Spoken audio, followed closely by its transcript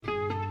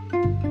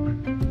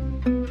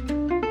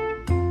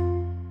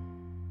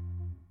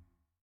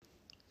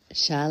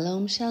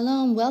Shalom,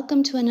 shalom.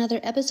 Welcome to another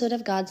episode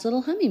of God's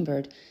Little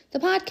Hummingbird, the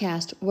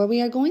podcast where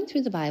we are going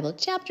through the Bible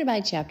chapter by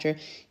chapter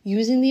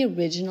using the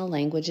original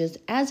languages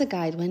as a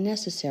guide when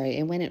necessary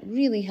and when it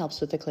really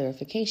helps with the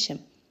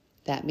clarification.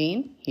 That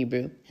being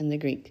Hebrew and the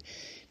Greek.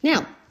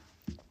 Now,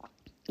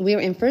 we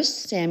are in 1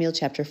 Samuel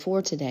chapter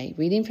 4 today,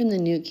 reading from the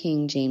New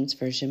King James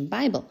Version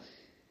Bible.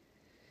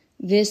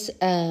 This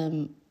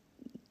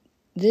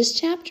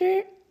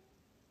chapter,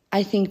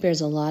 I think,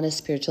 bears a lot of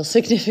spiritual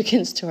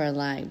significance to our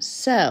lives.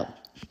 So,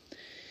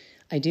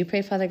 I do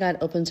pray, Father God,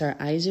 opens our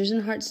eyes, ears,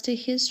 and hearts to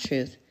His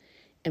truth.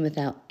 And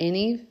without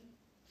any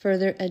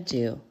further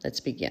ado,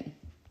 let's begin.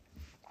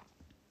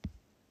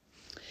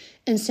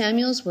 And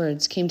Samuel's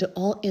words came to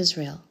all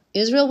Israel.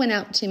 Israel went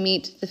out to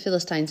meet the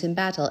Philistines in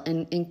battle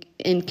and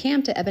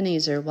encamped at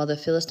Ebenezer while the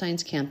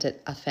Philistines camped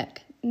at Aphek.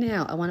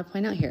 Now, I want to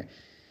point out here.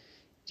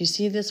 Do you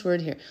see this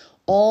word here?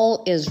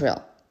 All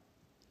Israel.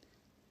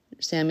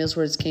 Samuel's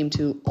words came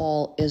to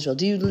all Israel.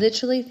 Do you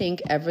literally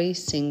think every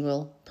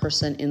single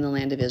person in the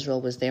land of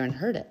Israel was there and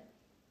heard it?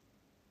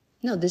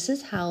 No, this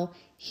is how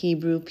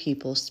Hebrew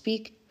people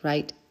speak,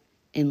 write,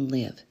 and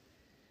live.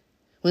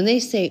 When they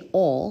say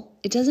all,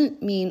 it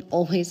doesn't mean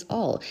always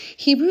all.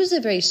 Hebrew is a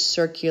very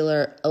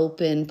circular,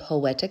 open,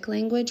 poetic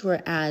language,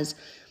 whereas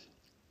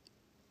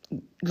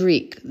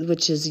Greek,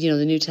 which is,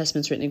 the New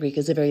Testament's written in Greek,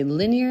 is a very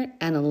linear,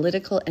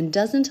 analytical, and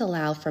doesn't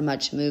allow for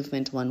much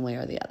movement one way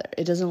or the other.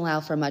 It doesn't allow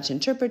for much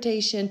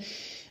interpretation,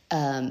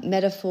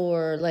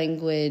 metaphor,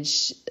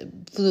 language,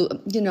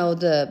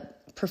 the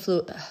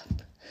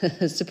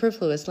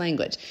superfluous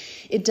language.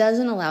 It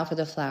doesn't allow for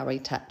the flowery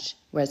touch,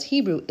 whereas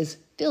Hebrew is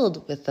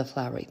filled with the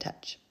flowery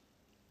touch.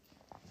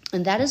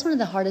 And that is one of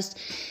the hardest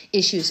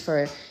issues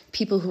for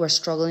people who are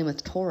struggling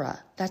with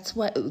Torah. That's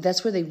where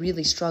they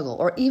really struggle.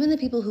 Or even the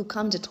people who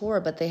come to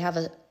Torah, but they have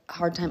a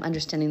hard time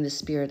understanding the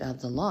spirit of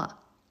the law.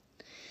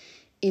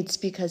 It's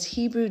because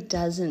Hebrew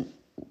doesn't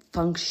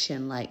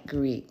function like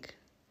Greek.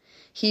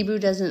 Hebrew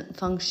doesn't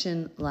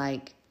function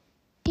like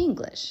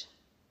English.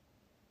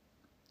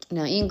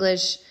 Now,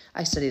 English,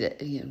 I studied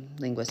it,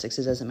 linguistics,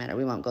 it doesn't matter.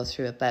 We won't go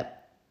through it.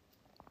 But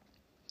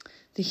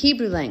the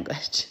Hebrew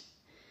language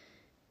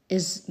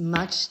is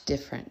much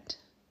different,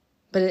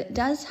 but it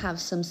does have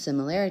some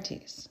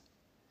similarities.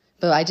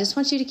 But I just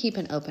want you to keep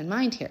an open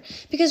mind here.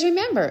 Because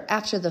remember,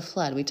 after the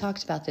flood, we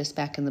talked about this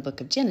back in the book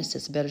of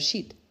Genesis,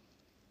 Bereshit.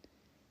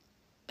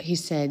 He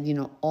said,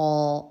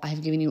 I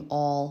have given you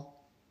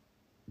all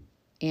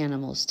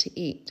animals to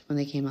eat when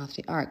they came off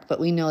the ark.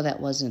 But we know that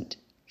wasn't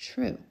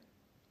true.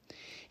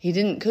 He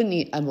couldn't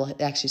eat,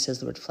 it actually says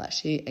the word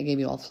flesh. I gave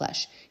you all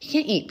flesh. He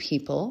can't eat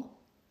people.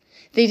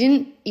 They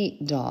didn't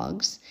eat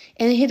dogs.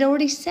 And it had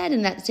already said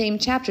in that same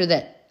chapter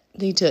that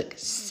they took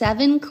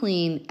 7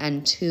 clean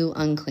and 2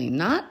 unclean.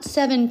 Not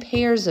 7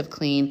 pairs of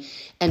clean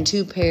and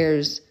 2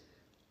 pairs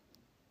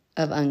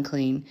of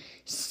unclean.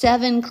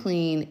 7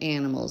 clean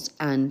animals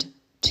and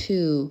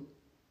 2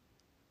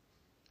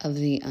 of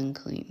the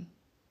unclean.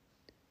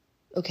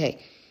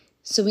 Okay,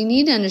 so we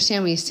need to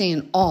understand when he's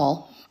saying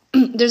all.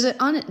 There's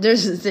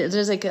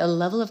like a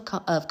level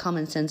of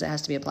common sense that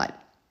has to be applied.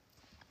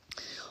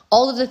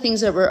 All of the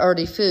things that were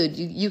already food,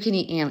 you can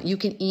eat animal, you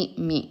can eat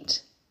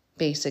meat,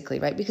 basically,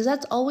 right? Because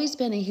that's always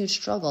been a huge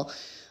struggle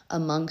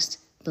amongst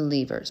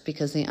believers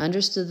because they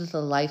understood that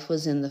the life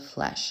was in the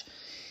flesh.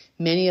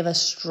 Many of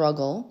us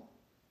struggle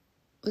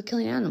with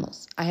killing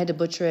animals. I had to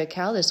butcher a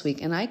cow this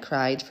week and I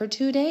cried for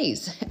 2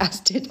 days, as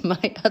did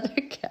my other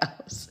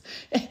cows.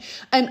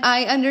 And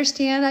I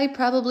understand I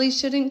probably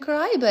shouldn't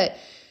cry, but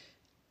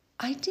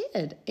I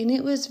did. And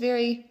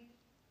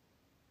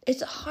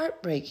it's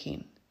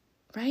heartbreaking.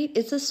 Right?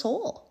 It's a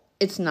soul.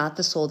 It's not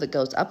the soul that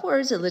goes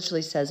upwards. It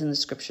literally says in the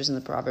scriptures and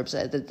the Proverbs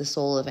that the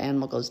soul of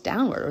animal goes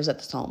downward, or is that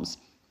the Psalms?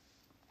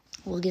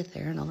 We'll get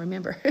there and I'll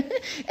remember.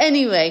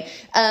 Anyway,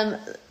 I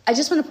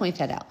just want to point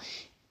that out.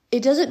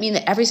 It doesn't mean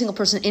that every single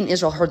person in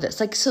Israel heard this.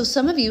 So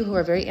some of you who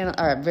are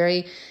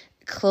very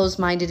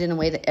closed-minded in a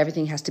way that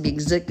everything has to be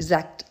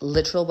exact,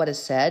 literal, what is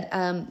said,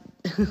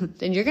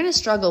 then you're going to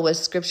struggle with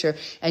scripture,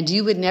 and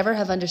you would never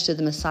have understood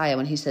the Messiah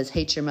when he says,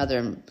 hate your mother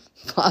and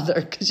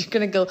father, because you're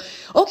going to go,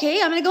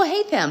 okay, I'm going to go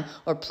hate them,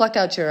 or pluck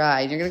out your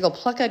eye. You're going to go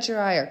pluck out your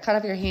eye or cut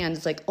off your hand.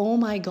 It's like, oh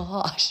my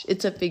gosh,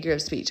 it's a figure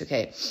of speech,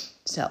 okay?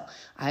 So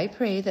I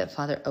pray that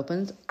Father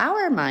opens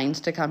our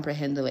minds to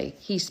comprehend the way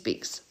he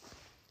speaks.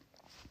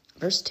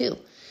 Verse 2.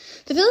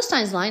 The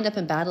Philistines lined up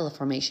in battle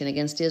formation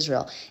against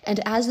Israel, and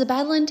as the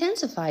battle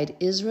intensified,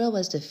 Israel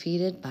was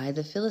defeated by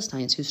the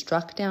Philistines, who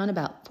struck down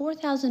about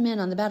 4,000 men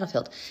on the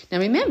battlefield. Now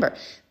remember,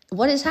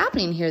 what is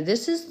happening here?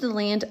 This is the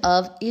land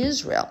of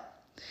Israel.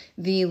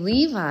 The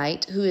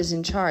Levite who is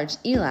in charge,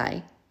 Eli,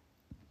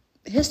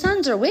 his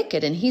sons are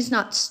wicked, and he's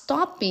not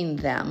stopping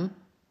them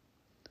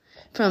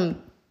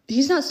from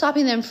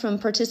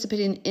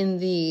participating in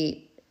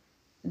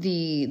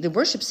the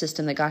worship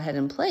system that God had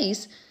in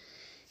place.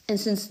 And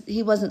since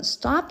he wasn't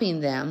stopping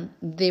them,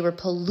 they were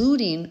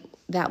polluting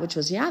that which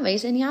was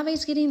Yahweh's, and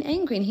Yahweh's getting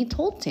angry, and he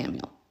told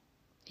Samuel.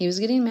 He was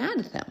getting mad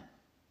at them.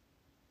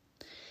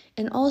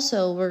 And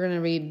also, we're going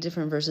to read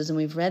different verses, and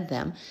we've read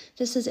them.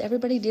 This says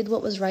everybody did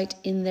what was right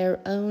in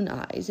their own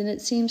eyes. And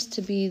it seems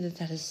to be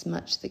that is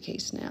much the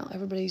case now.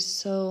 Everybody's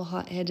so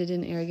hot-headed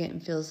and arrogant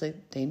and feels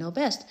like they know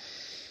best.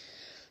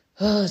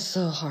 Oh, it's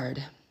so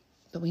hard.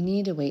 But we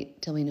need to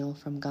wait till we know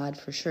from God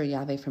for sure,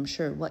 Yahweh from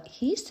sure, what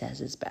he says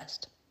is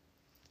best.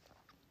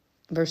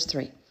 Verse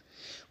 3.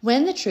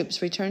 When the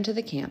troops returned to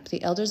the camp,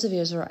 the elders of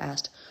Israel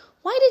asked,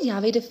 "Why did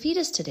Yahweh defeat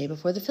us today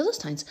before the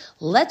Philistines?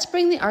 Let's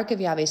bring the ark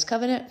of Yahweh's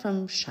covenant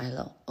from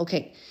Shiloh.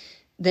 Okay,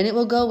 then it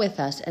will go with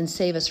us and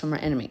save us from our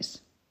enemies."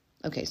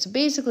 Okay, so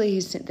basically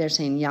they're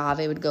saying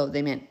Yahweh would go.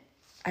 They meant,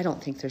 I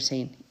don't think they're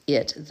saying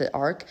it, the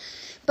ark.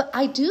 But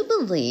I do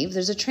believe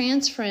there's a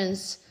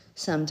transference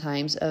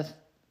sometimes of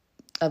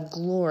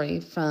glory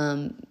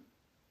from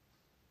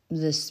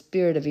the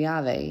spirit of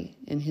Yahweh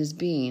and his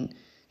being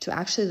to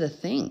actually the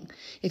thing.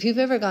 If you've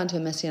ever gone to a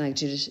Messianic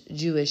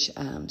Jewish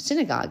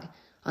synagogue,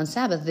 on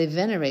Sabbath, they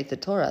venerate the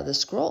Torah, the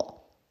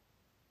scroll.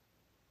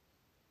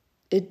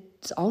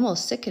 It's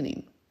almost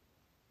sickening.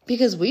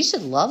 Because we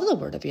should love the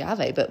word of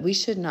Yahweh, but we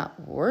should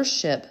not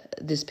worship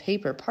this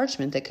paper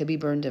parchment that could be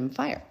burned in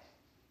fire.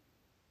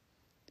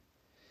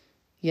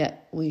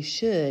 Yet we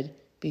should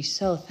be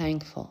so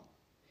thankful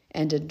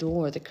and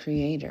adore the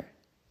Creator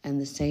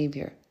and the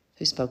Savior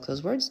who spoke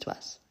those words to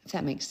us, if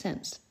that makes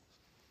sense.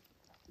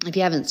 If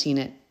you haven't seen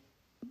it,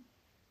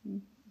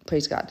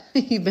 praise God.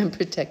 You've been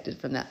protected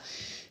from that.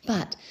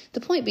 But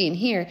the point being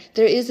here,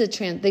 there is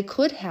they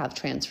could have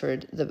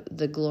transferred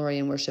the glory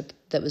and worship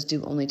that was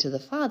due only to the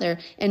Father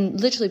and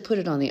literally put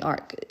it on the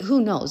ark.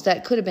 Who knows?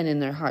 That could have been in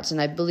their hearts. And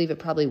I believe it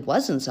probably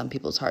was in some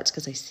people's hearts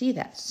because I see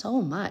that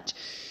so much,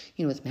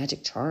 with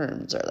magic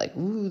charms or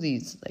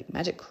these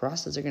magic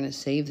crosses are going to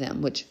save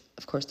them, which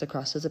of course the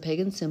cross is a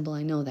pagan symbol.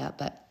 I know that,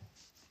 but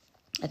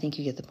I think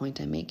you get the point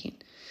I'm making.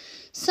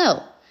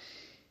 So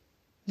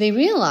they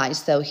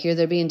realize though here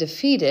they're being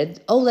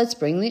defeated. Oh, let's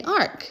bring the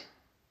ark.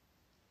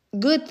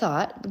 Good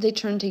thought, but they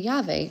turned to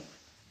Yahweh.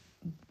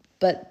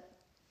 But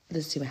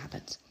let's see what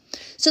happens.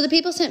 So the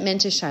people sent men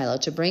to Shiloh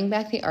to bring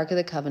back the ark of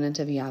the covenant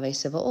of Yahweh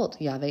Sebaot,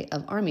 Yahweh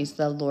of armies,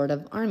 the Lord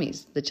of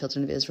armies. The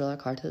children of Israel are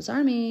called his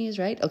armies,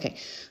 right? Okay.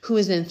 Who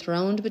is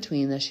enthroned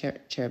between the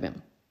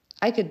cherubim.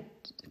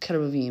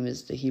 Cherubim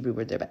is the Hebrew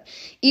word there, but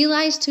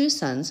Eli's two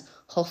sons,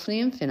 Hophni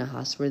and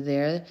Phinehas, were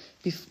there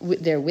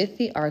with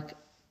the ark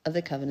of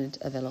the covenant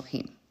of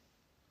Elohim.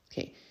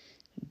 Okay.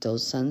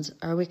 Those sons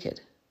are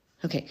wicked.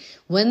 Okay,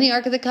 when the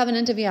ark of the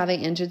covenant of Yahweh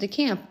entered the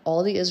camp,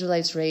 all the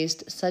Israelites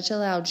raised such a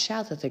loud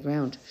shout that the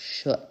ground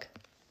shook.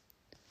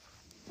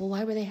 Well,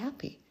 why were they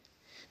happy?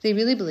 They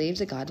really believed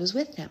that God was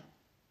with them.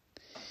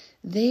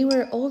 They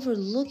were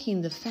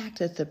overlooking the fact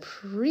that the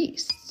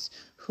priests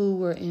who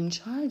were in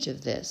charge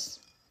of this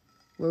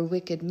were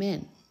wicked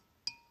men.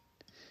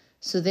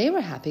 So they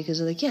were happy because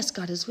they're like, yes,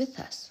 God is with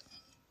us.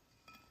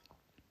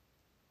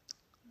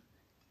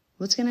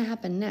 What's going to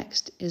happen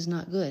next is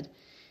not good.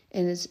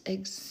 And it's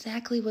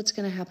exactly what's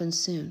going to happen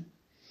soon.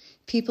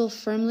 People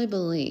firmly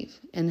believe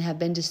and have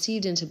been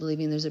deceived into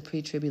believing there's a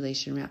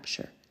pre-tribulation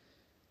rapture.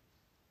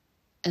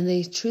 And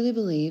they truly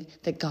believe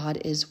that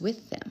God is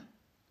with them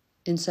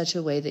in such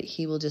a way that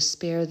he will just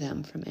spare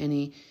them from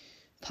any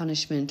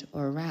punishment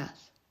or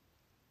wrath.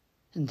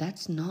 And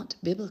that's not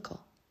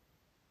biblical.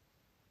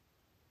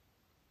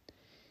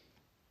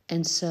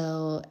 And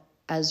so,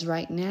 as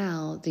right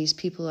now, these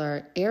people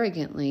are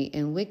arrogantly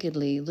and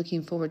wickedly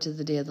looking forward to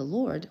the day of the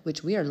Lord,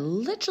 which we are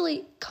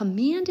literally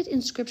commanded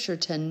in Scripture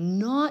to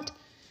not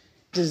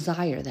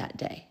desire that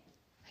day.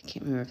 I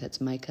can't remember if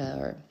that's Micah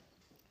or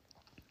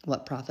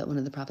what prophet, one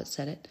of the prophets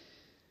said it.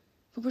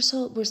 But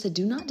we're said,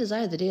 do not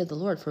desire the day of the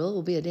Lord, for it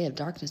will be a day of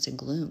darkness and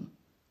gloom.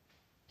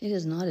 It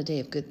is not a day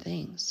of good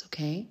things,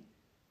 okay?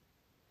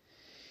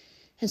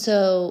 And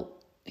so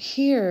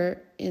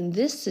here in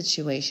this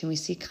situation, we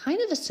see kind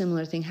of a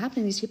similar thing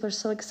happening. These people are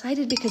so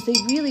excited because they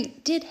really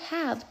did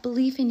have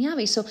belief in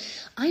Yahweh. So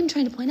I'm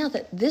trying to point out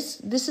that this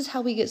is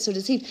how we get so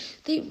deceived.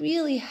 They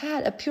really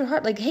had a pure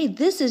heart, like, hey,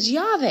 this is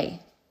Yahweh.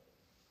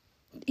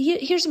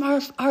 Here's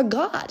our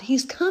God.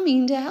 He's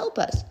coming to help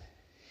us.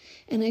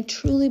 And I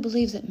truly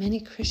believe that many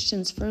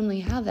Christians firmly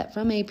have that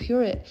from a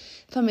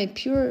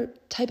pure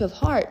type of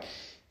heart.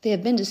 They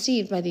have been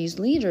deceived by these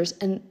leaders,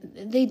 and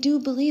they do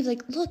believe,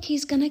 like, look,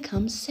 he's going to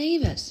come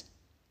save us.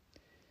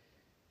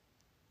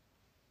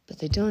 But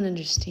they don't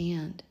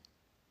understand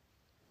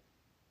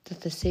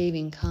that the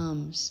saving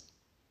comes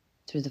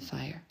through the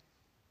fire,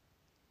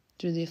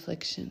 through the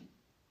affliction.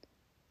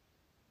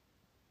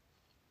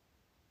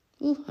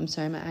 Ooh, I'm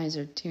sorry, my eyes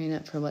are tearing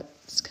up for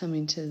what's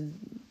coming to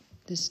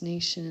this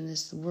nation and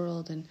this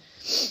world. And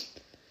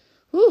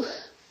ooh,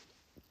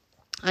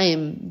 I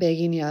am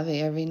begging Yahweh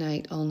every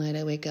night, all night.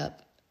 I wake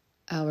up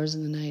hours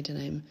in the night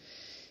and I'm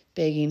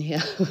begging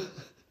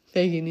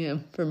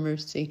him for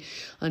mercy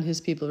on his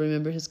people.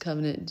 Remember his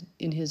covenant.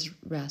 In his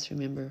wrath,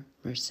 remember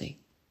mercy.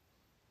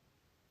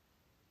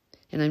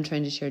 And I'm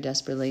trying to share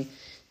desperately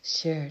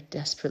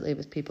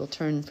with people,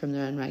 turn from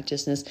their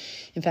unrighteousness.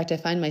 In fact, I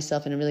find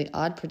myself in a really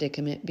odd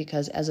predicament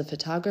because as a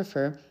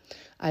photographer,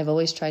 I've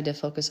always tried to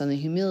focus on the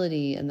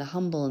humility and the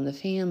humble and the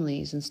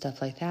families and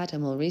stuff like that.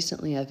 And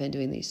recently I've been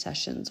doing these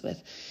sessions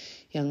with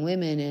young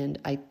women, and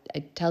I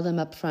tell them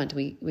up front,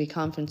 we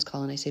conference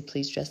call, and I say,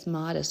 please dress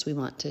modest. We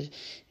want to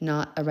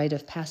not, a rite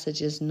of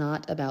passage is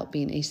not about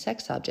being a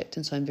sex object.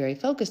 And so I'm very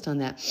focused on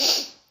that.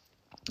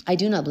 I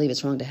do not believe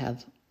it's wrong to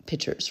have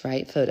pictures,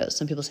 right? Photos.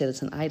 Some people say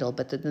that's an idol,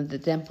 but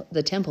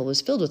the temple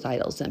was filled with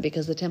idols then,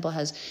 because the temple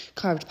has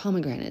carved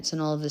pomegranates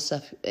and all of this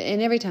stuff.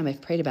 And every time I've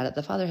prayed about it,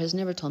 the Father has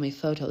never told me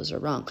photos are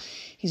wrong.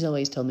 He's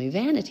always told me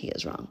vanity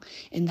is wrong.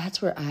 And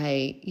that's where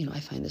I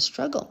find the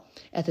struggle.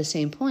 At the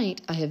same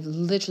point, I have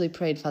literally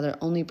prayed, Father,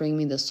 only bring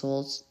me the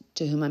souls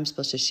to whom I'm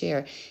supposed to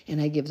share,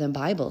 and I give them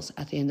Bibles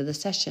at the end of the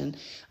session.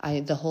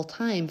 The whole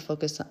time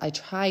I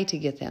try to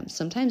get them.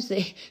 Sometimes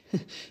they're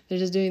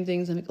just doing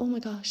things. I'm like, oh my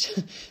gosh,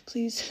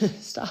 please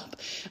stop.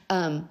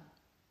 I'm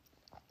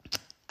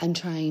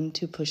trying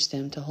to push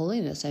them to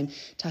holiness. I'm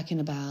talking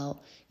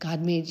about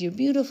God made you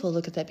beautiful.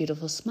 Look at that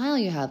beautiful smile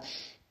you have.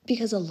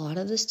 Because a lot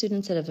of the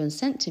students that have been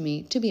sent to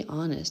me, to be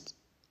honest,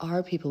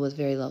 are people with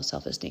very low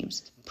self-esteem.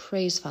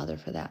 Praise Father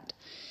for that.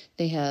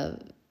 They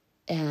have,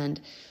 and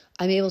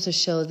I'm able to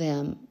show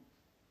them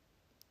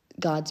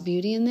God's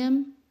beauty in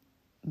them,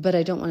 but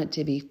I don't want it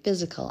to be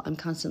physical. I'm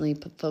constantly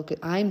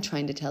focused. I'm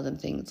trying to tell them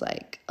things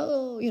like,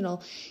 oh,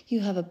 you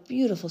have a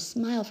beautiful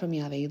smile from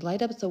Yahweh. You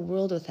light up the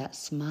world with that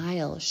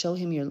smile. Show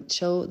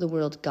the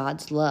world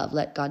God's love.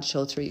 Let God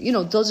show through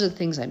you. Those are the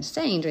things I'm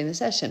saying during the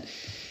session.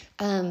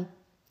 And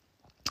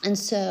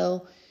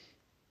so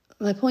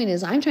my point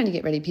is, I'm trying to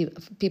get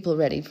people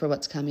ready for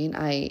what's coming.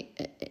 I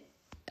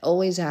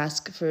always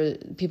ask for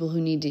people who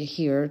need to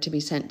hear to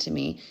be sent to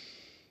me.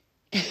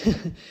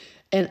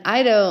 And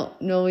I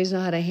don't always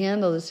know how to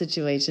handle the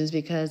situations,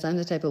 because I'm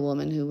the type of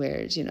woman who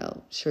wears,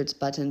 shirts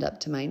buttoned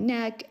up to my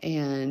neck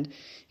and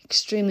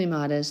extremely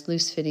modest,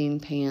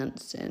 loose-fitting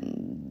pants,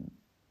 and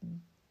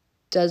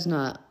does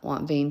not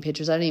want vain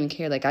pictures. I don't even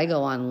care. Like, I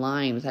go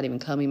online without even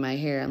combing my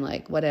hair. I'm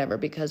like, whatever,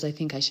 because I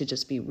think I should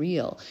just be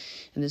real.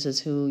 And this is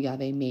who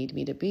Yahweh made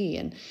me to be.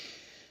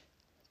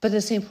 But at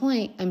the same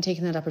point, I'm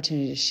taking that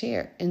opportunity to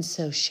share. And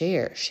so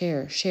share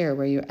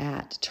where you're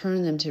at.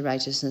 Turn them to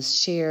righteousness.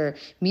 Share,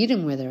 meet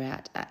them where they're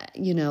at.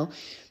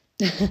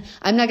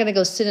 I'm not going to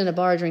go sit in a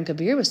bar, drink a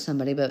beer with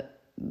somebody, but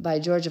by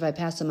George, if I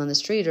pass them on the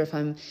street, or if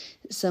I'm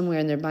somewhere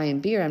and they're buying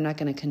beer, I'm not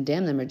going to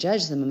condemn them or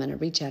judge them. I'm going to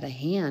reach out a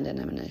hand,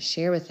 and I'm going to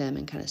share with them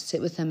and kind of sit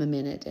with them a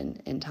minute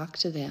and talk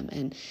to them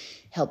and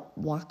help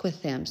walk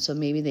with them, so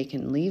maybe they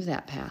can leave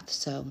that path.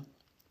 So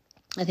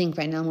I think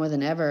right now more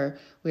than ever,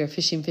 we are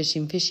fishing,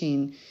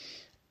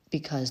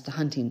 because the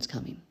hunting's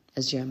coming,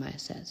 as Jeremiah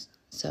says.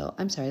 So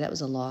I'm sorry, that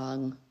was a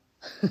long...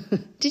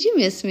 Did you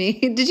miss me?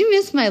 Did you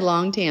miss my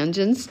long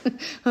tangents?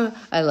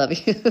 I love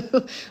you.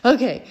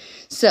 Okay,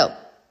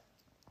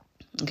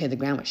 the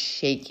ground was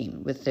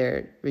shaking with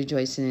their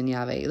rejoicing in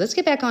Yahweh. Let's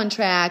get back on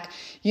track.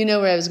 You know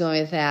where I was going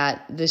with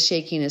that. The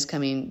shaking is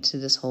coming to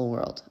this whole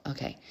world.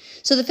 Okay.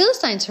 So the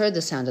Philistines heard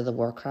the sound of the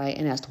war cry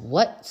and asked,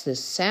 what's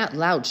this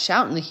loud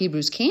shout in the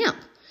Hebrews' camp?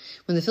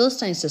 When the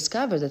Philistines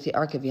discovered that the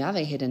ark of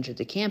Yahweh had entered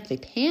the camp, they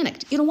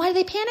panicked. Why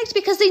they panicked?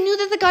 Because they knew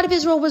that the God of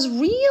Israel was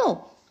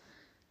real.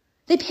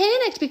 They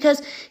panicked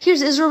because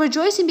here's Israel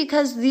rejoicing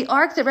because the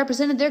ark that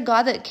represented their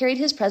God, that carried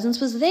his presence,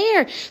 was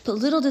there. But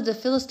little did the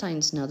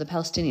Philistines know, the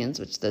Palestinians,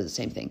 which they're the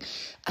same thing,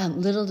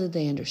 little did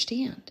they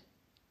understand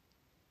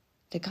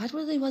that God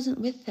really wasn't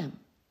with them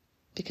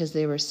because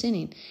they were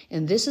sinning.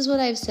 And this is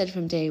what I've said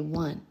from day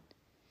one.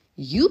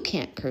 You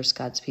can't curse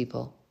God's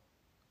people,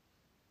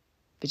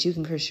 but you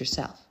can curse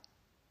yourself.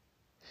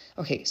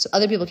 Okay, so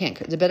other people can't.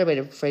 The better way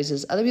to phrase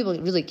is, other people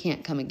really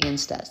can't come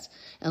against us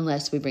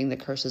unless we bring the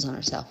curses on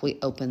ourselves. We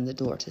open the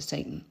door to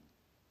Satan.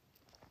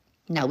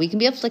 Now, we can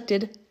be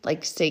afflicted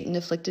like Satan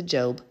afflicted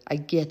Job. I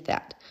get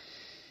that.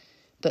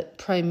 But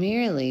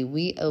primarily,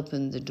 we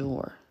opened the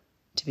door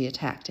to be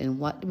attacked. And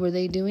what were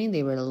they doing?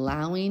 They were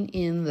allowing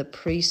in the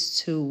priests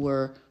who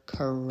were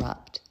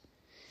corrupt,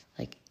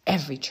 like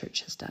every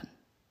church has done,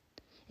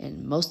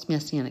 and most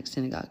Messianic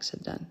synagogues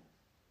have done.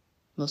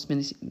 Most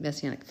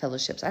Messianic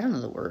fellowships. I don't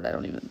know the word. I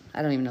don't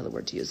even know the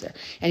word to use there.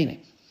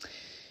 Anyway,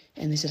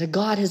 and they said, a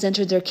God has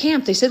entered their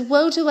camp. They said,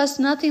 woe to us,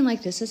 nothing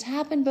like this has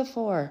happened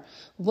before.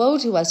 Woe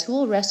to us, who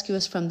will rescue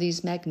us from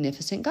these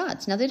magnificent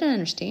gods? Now, they don't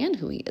understand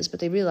who he is, but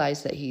they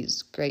realize that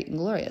he's great and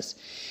glorious.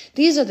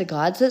 These are the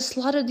gods that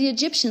slaughtered the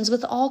Egyptians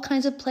with all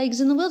kinds of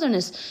plagues in the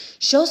wilderness.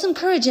 Show some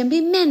courage and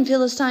be men,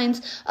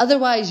 Philistines.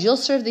 Otherwise, you'll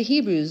serve the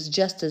Hebrews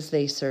just as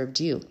they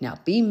served you. Now,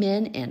 be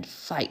men and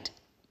fight.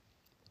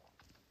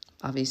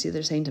 Obviously,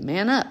 they're saying to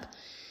man up.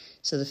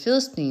 So the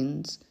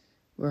Philistines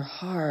were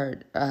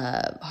hard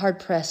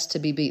pressed to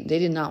be beaten. They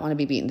did not want to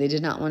be beaten. They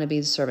did not want to be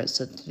the servants.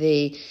 So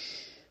they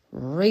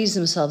raised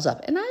themselves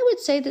up. And I would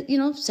say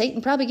that,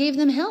 Satan probably gave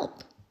them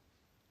help.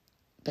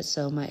 But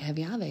so might have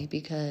Yahweh,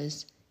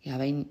 because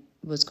Yahweh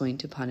was going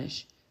to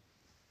punish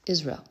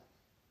Israel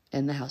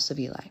and the house of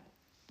Eli.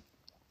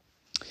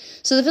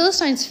 So the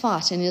Philistines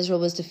fought, and Israel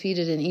was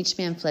defeated, and each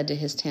man fled to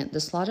his tent.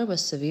 The slaughter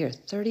was severe.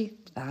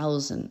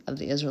 30,000 of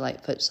the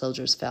Israelite foot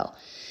soldiers fell.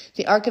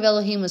 The ark of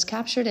Elohim was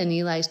captured, and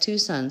Eli's 2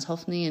 sons,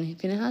 Hophni and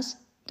Phinehas,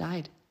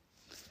 died.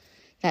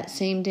 That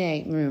same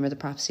day, remember the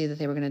prophecy that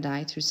they were going to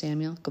die through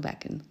Samuel? Go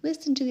back and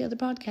listen to the other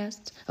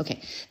podcasts.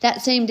 Okay,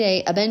 that same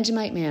day, a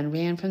Benjamite man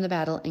ran from the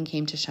battle and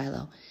came to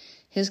Shiloh.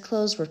 His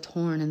clothes were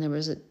torn, and there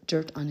was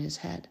dirt on his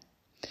head.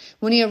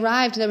 When he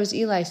arrived, there was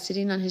Eli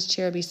sitting on his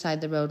chair beside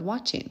the road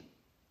watching,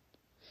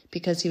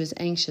 because he was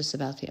anxious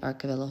about the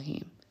ark of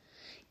Elohim.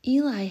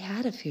 Eli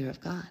had a fear of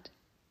God,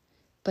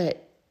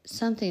 but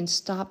something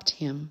stopped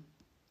him.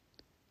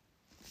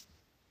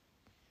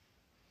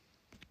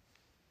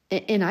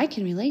 And I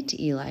can relate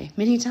to Eli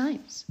many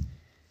times.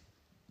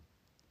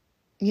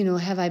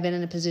 Have I been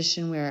in a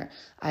position where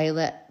I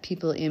let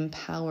people in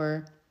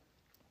power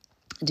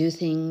do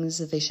things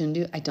that they shouldn't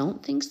do? I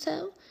don't think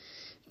so.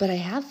 But I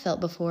have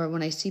felt before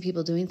when I see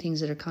people doing things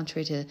that are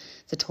contrary to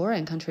the Torah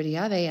and contrary to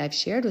Yahweh, I've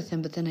shared with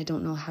them, but then I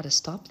don't know how to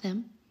stop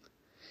them.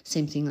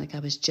 Same thing like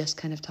I was just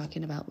kind of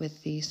talking about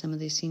with some of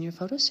these senior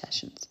photo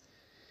sessions.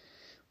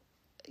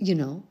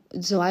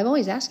 So I've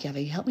always asked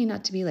Yahweh, help me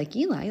not to be like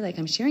Eli, like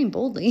I'm sharing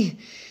boldly.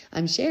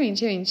 I'm sharing.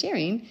 Help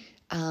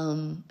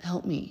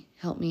me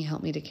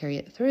to carry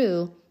it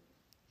through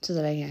so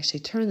that I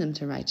actually turn them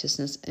to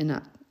righteousness and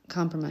not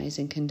compromise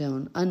and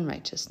condone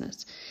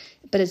unrighteousness.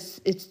 But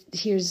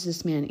here's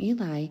this man,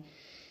 Eli.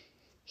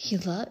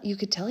 You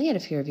could tell he had a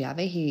fear of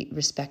Yahweh. He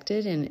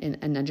respected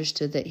and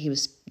understood that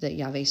that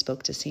Yahweh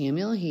spoke to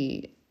Samuel.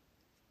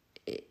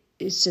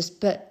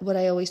 But what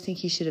I always think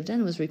he should have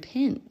done was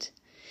repent.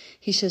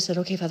 He should have said,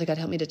 okay, Father God,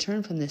 help me to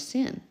turn from this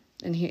sin.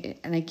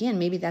 And again,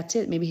 maybe that's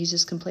it. Maybe he's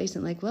just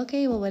complacent, like,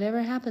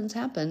 whatever happens,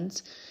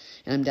 happens.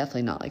 And I'm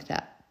definitely not like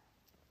that.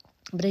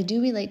 But I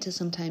do relate to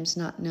sometimes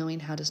not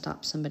knowing how to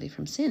stop somebody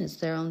from sin. It's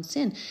their own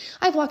sin.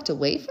 I've walked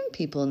away from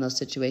people in those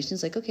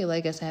situations. Like, okay, I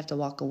guess I have to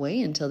walk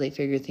away until they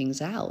figure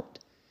things out.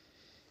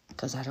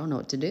 Because I don't know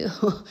what to do.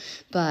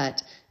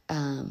 But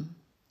I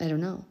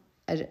don't know.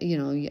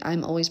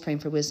 I'm always praying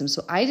for wisdom.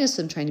 So I just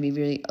am trying to be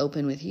really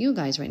open with you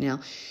guys right now.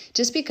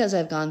 Just because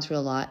I've gone through a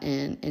lot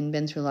and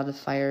been through a lot of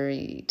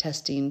fiery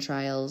testing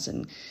trials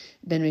and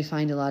been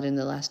refined a lot in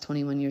the last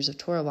 21 years of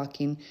Torah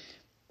walking,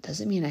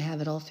 doesn't mean I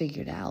have it all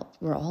figured out.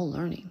 We're all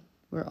learning.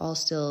 We're all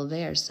still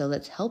there. So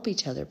let's help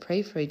each other,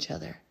 pray for each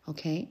other,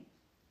 okay?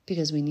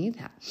 Because we need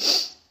that.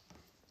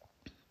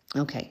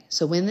 Okay,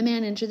 so when the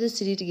man entered the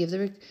city to give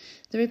the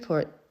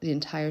report, the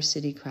entire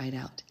city cried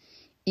out.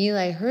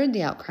 Eli heard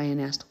the outcry and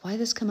asked, why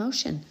this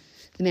commotion?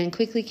 The man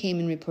quickly came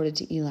and reported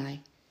to Eli.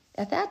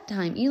 At that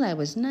time, Eli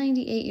was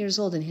 98 years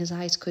old and his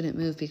eyes couldn't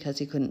move because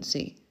he couldn't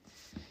see.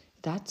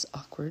 That's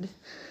awkward.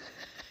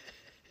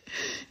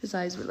 His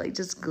eyes were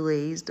just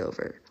glazed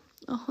over.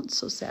 Oh, it's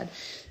so sad.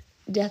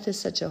 Death is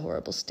such a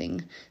horrible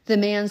sting. The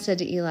man said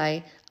to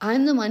Eli,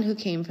 I'm the one who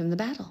came from the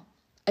battle.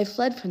 I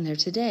fled from there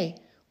today.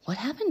 What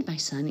happened, my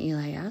son?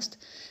 Eli asked.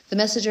 The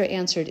messenger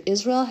answered,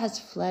 Israel has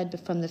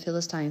fled from the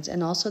Philistines,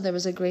 and also there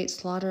was a great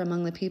slaughter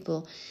among the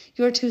people.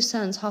 Your 2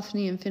 sons,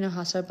 Hophni and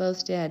Phinehas, are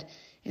both dead,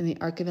 and the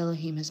ark of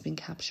Elohim has been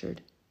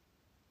captured.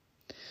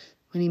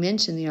 When he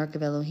mentioned the ark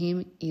of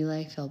Elohim,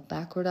 Eli fell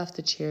backward off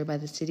the chair by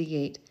the city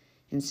gate,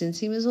 and since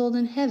he was old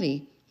and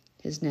heavy,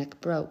 his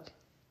neck broke,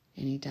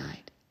 and he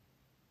died.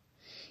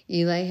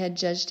 Eli had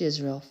judged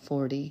Israel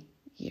 40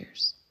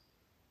 years.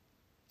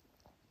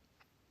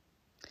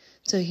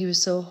 So he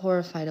was so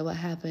horrified at what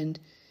happened,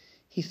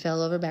 he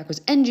fell over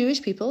backwards. And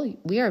Jewish people,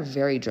 we are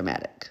very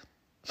dramatic.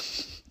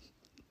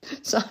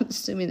 So I'm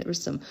assuming there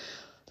was some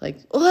oi,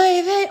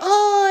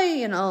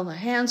 my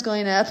hands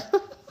going up,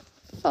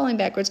 falling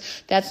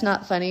backwards. That's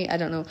not funny. I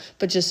don't know.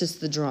 But just as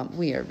the drum,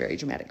 we are very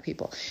dramatic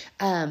people.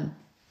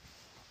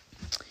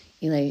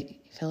 Eli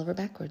fell over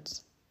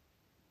backwards.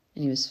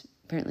 And he was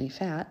apparently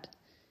fat.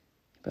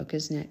 He broke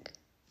his neck.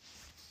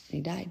 And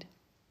he died.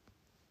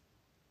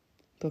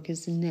 Broke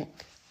his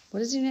neck. What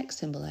does your neck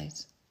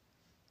symbolize?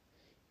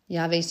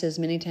 Yahweh says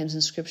many times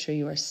in Scripture,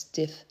 you are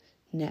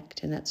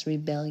stiff-necked, and that's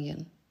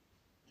rebellion.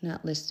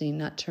 Not listening,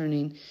 not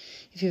turning.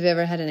 If you've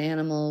ever had an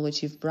animal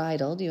which you've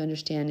bridled, you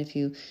understand if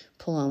you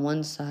pull on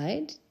one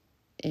side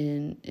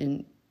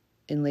and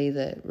lay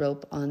the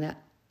rope on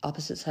that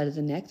opposite side of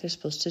the neck, they're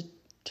supposed to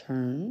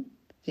turn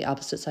the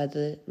opposite side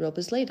the rope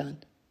is laid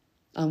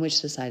on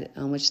which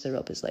the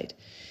rope is laid.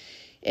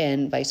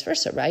 And vice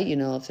versa, right?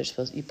 If they're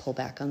supposed, you pull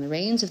back on the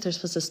reins. If they're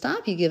supposed to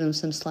stop, you give them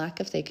some slack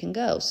if they can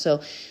go.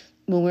 So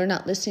when we're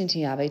not listening to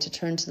Yahweh to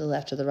turn to the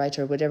left or the right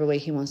or whatever way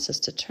he wants us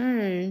to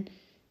turn,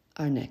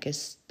 our neck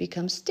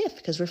becomes stiff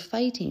because we're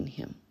fighting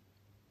him.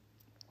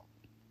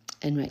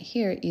 And right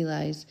here,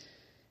 Eli's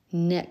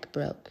neck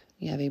broke.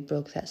 Yahweh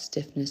broke that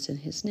stiffness in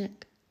his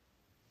neck.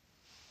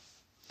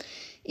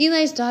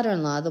 Eli's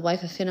daughter-in-law, the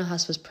wife of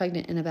Phinehas, was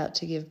pregnant and about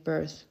to give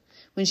birth.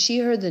 When she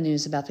heard the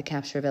news about the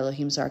capture of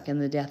Elohim's ark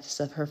and the deaths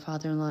of her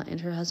father-in-law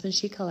and her husband,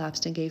 she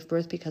collapsed and gave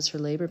birth because her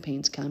labor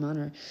pains came on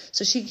her.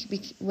 So she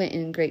went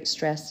into great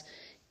stress,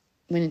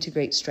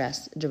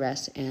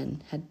 duress,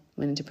 and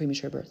went into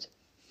premature birth.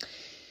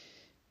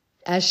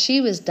 As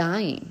she was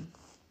dying,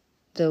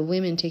 the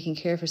women taking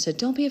care of her said,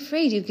 "Don't be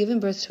afraid, you've given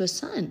birth to a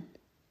son."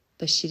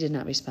 But she did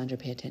not respond or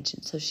pay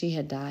attention. So she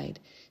had died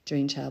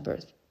during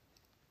childbirth.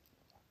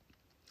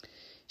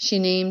 She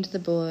named the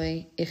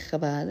boy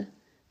Ichabod,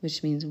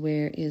 which means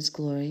where is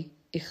glory.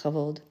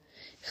 Ichavod.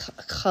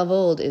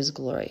 Chavod is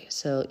glory.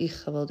 So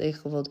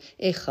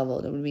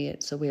Ichavod would be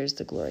it. So where's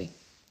the glory?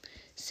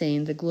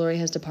 Saying the glory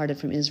has departed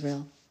from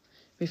Israel,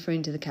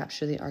 referring to the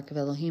capture of the Ark of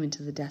Elohim and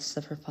to the deaths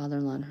of her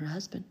father-in-law and her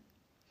husband.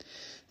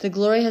 The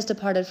glory has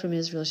departed from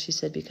Israel, she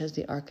said, because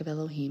the Ark of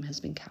Elohim has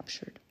been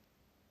captured.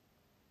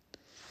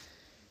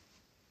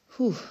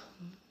 Whew.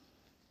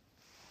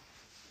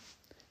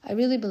 I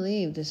really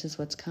believe this is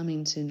what's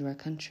coming soon to our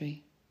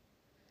country.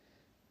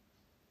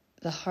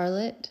 The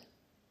harlot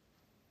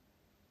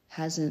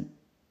hasn't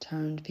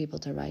turned people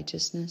to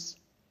righteousness.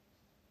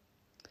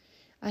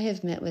 I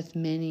have met with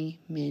many,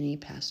 many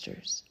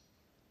pastors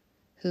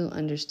who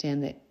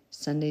understand that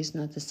Sunday's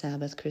not the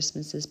Sabbath,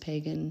 Christmas is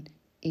pagan,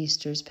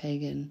 Easter's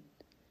pagan,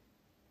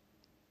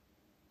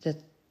 that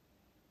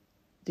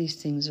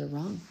these things are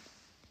wrong.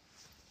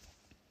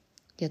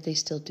 Yet they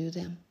still do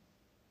them.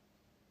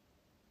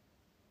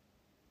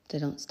 They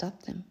don't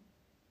stop them.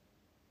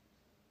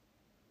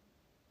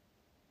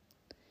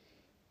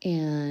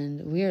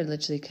 And we are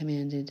literally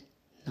commanded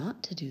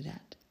not to do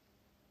that.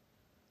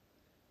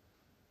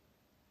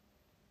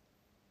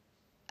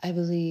 I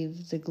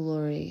believe the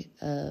glory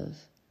of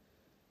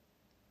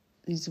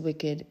these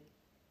wicked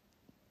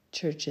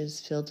churches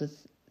filled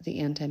with the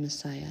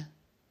anti-Messiah.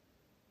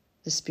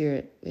 The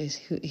Spirit,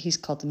 he's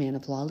called the man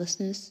of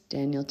lawlessness.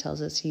 Daniel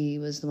tells us he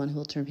was the one who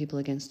will turn people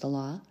against the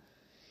law.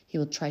 He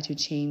will try to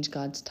change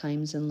God's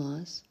times and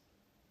laws.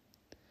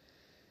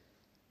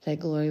 That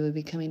glory will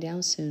be coming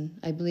down soon.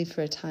 I believe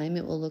for a time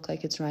it will look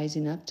like it's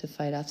rising up to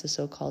fight off the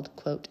so-called,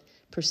 quote,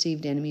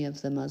 perceived enemy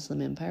of the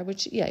Muslim empire,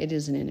 which, yeah, it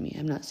is an enemy.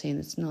 I'm not saying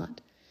it's not.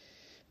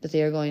 But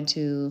they are going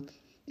to,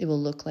 it will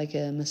look like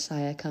a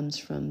Messiah comes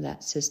from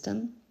that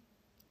system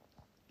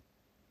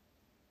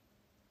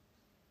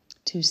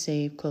to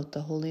save, quote,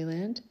 the Holy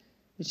Land,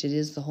 which it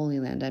is the Holy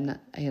Land. I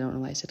don't know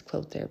why I said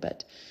quote there,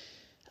 but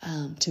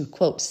to,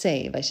 quote,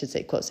 save, I should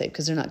say, quote, save,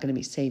 because they're not going to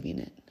be saving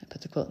it. I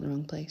put the quote in the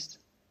wrong place.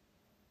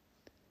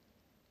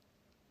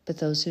 But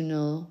those who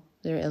know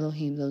their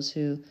Elohim, those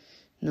who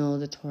know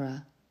the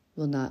Torah,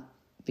 will not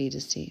be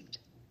deceived.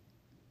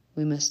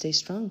 We must stay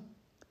strong.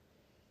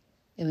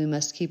 And we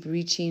must keep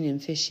reaching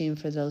and fishing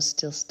for those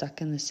still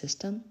stuck in the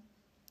system.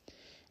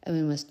 And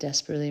we must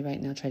desperately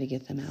right now try to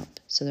get them out.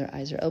 So their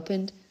eyes are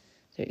opened,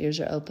 their ears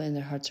are open,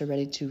 their hearts are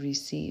ready to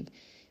receive.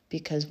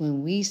 Because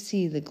when we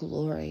see the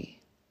glory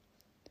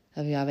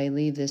of Yahweh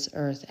leave this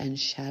earth and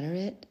shatter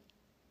it,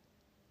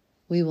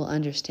 we will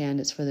understand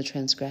it's for the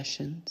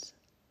transgressions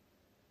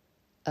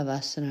of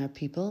us and our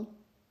people,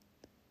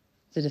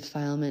 the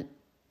defilement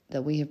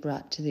that we have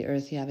brought to the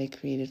earth Yahweh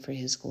created for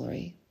his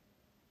glory,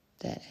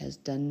 that has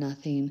done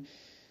nothing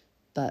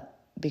but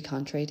be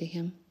contrary to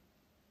him.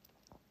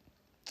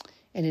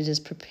 And it is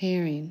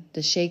preparing,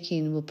 the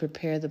shaking will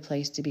prepare the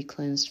place to be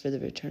cleansed for the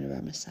return of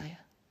our Messiah.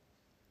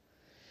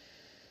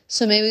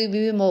 So may we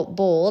be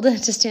bold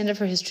to stand up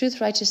for his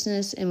truth,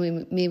 righteousness,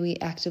 and may we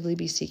actively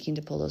be seeking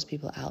to pull those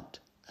people out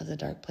of the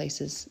dark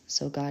places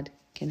so God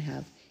can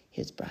have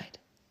his bride,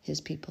 his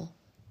people,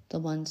 the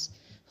ones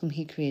whom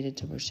he created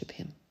to worship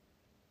him.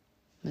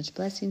 Much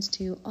blessings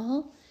to you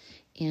all,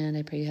 and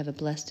I pray you have a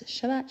blessed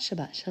Shabbat.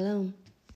 Shabbat Shalom.